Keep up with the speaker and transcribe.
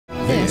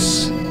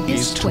This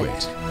is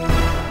TWiT.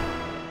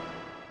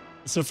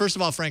 So first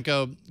of all,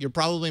 Franco, you're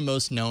probably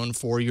most known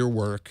for your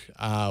work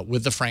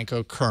with the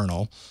Franco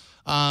kernel.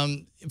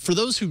 For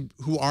those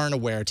who aren't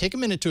aware, take a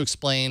minute to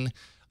explain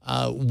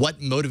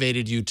what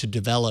motivated you to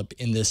develop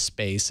in this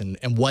space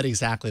and what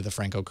exactly the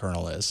Franco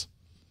kernel is.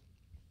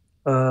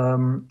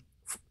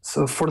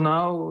 So for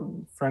now,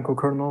 Franco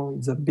kernel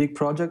is a big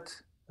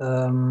project,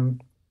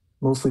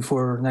 mostly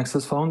for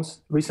Nexus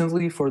phones.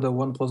 Recently for the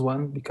OnePlus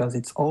One, because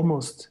it's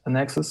almost a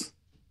Nexus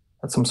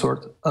of some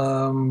sort.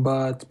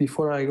 But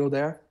before I go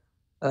there,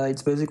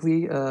 it's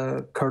basically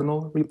a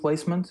kernel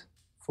replacement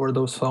for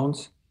those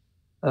phones.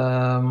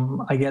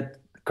 I get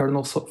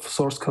kernel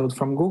source code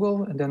from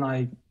Google, and then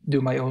I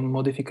do my own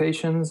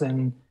modifications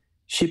and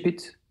ship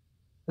it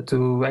to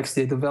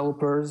XDA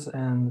developers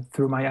and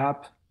through my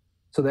app,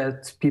 so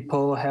that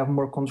people have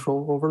more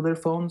control over their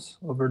phones,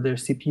 over their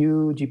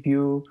CPU,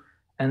 GPU,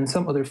 and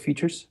some other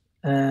features.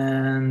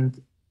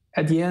 And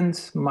at the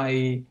end,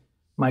 my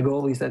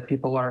goal is that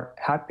people are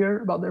happier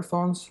about their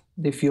phones.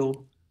 They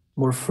feel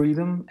more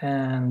freedom,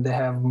 and they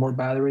have more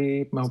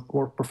battery,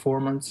 more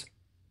performance,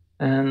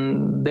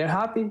 and they're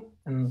happy,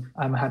 and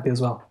I'm happy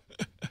as well.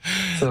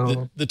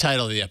 So the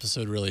title of the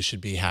episode really should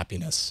be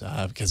happiness,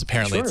 because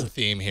apparently it's a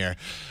theme here.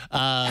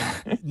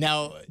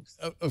 Now,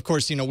 of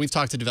course, you know, we've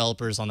talked to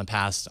developers on the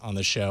past on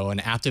the show, and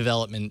app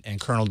development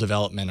and kernel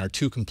development are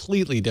two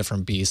completely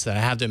different beasts that I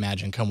have to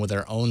imagine come with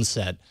their own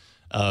set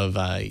of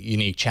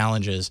unique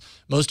challenges.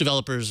 Most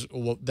developers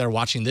that are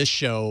watching this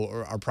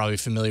show are probably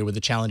familiar with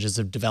the challenges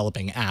of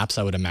developing apps,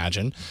 I would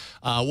imagine.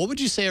 What would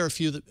you say are a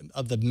few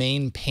of the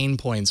main pain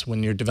points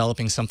when you're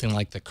developing something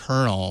like the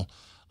kernel,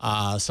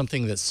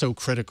 something that's so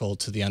critical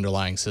to the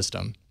underlying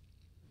system?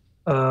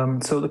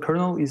 So the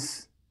kernel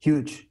is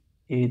huge.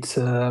 It's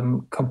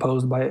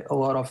composed by a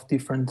lot of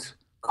different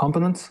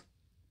components.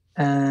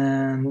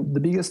 And the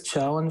biggest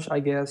challenge,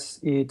 I guess,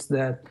 is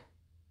that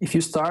if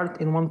you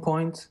start in one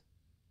point,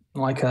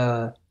 like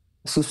a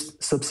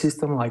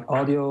subsystem like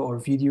audio or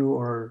video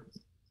or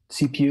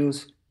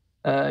CPUs,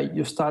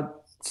 you start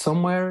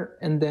somewhere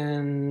and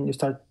then you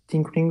start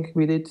tinkering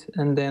with it,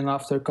 and then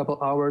after a couple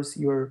hours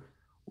you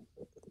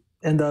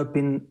end up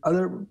in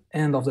other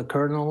end of the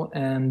kernel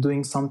and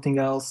doing something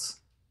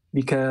else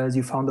because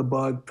you found a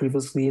bug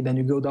previously. Then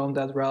you go down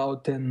that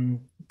route,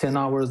 and 10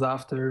 hours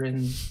after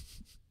and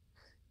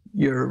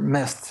you're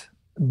messed.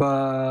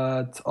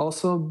 But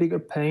also bigger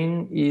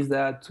pain is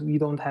that we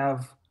don't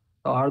have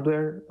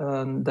hardware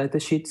data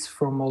sheets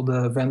from all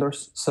the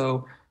vendors.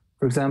 So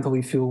for example,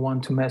 if you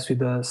want to mess with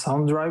the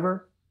sound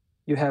driver,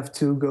 you have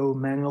to go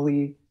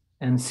manually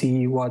and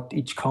see what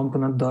each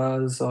component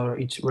does, or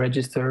each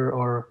register,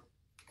 or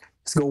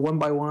just go one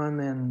by one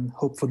and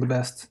hope for the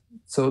best.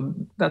 So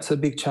that's a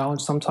big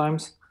challenge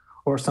sometimes.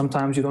 Or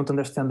sometimes you don't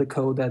understand the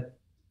code that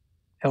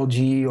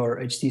LG or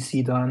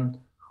HTC done,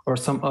 or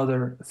some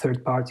other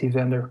third-party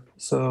vendor.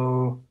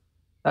 So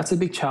that's a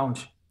big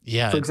challenge.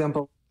 Yeah. For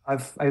example,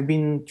 I've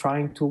been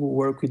trying to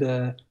work with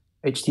a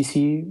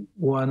HTC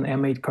One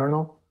M8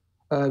 kernel,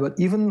 but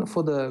even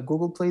for the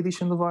Google Play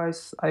Edition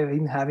device, I've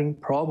been having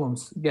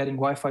problems getting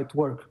Wi-Fi to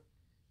work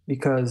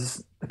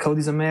because the code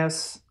is a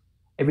mess.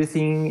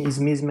 Everything is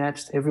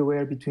mismatched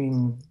everywhere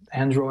between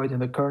Android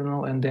and the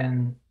kernel, and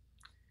then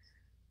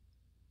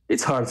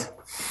it's hard.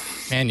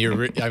 Man,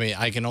 I mean,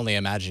 I can only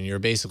imagine you're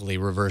basically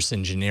reverse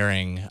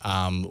engineering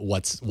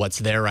what's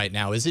there right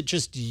now. Is it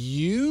just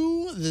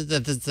you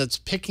that's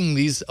picking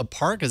these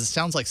apart? Because it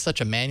sounds like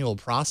such a manual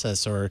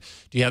process. Or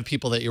do you have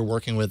people that you're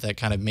working with that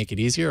kind of make it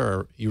easier,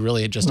 or you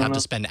really just have to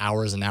spend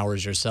hours and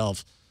hours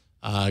yourself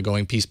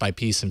going piece by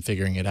piece and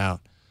figuring it out?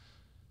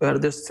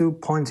 There's 2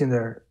 points in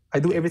there. I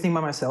do everything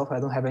by myself. I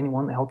don't have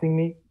anyone helping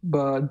me.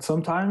 But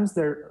sometimes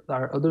there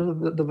are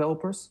other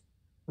developers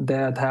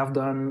that have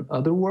done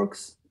other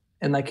works,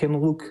 and I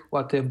can look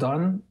what they've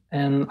done,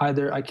 and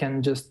either I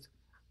can just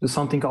do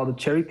something called a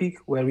cherry pick,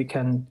 where we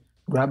can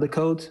grab the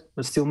code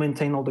but still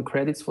maintain all the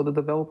credits for the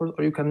developers,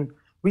 or you can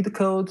read the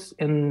code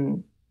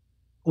and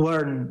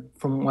learn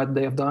from what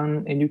they have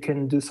done, and you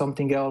can do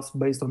something else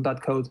based on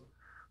that code.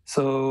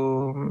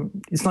 So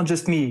it's not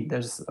just me.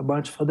 There's a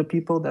bunch of other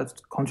people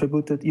that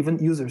contributed, even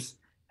users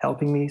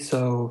helping me.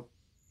 So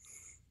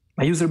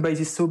my user base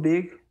is so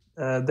big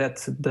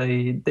that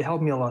they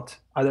help me a lot,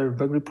 either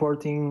bug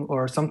reporting,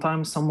 or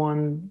sometimes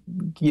someone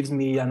gives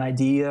me an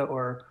idea,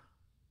 or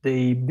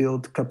they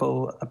build a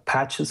couple of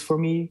patches for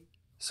me.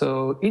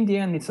 So in the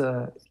end, it's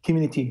a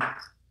community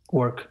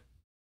work.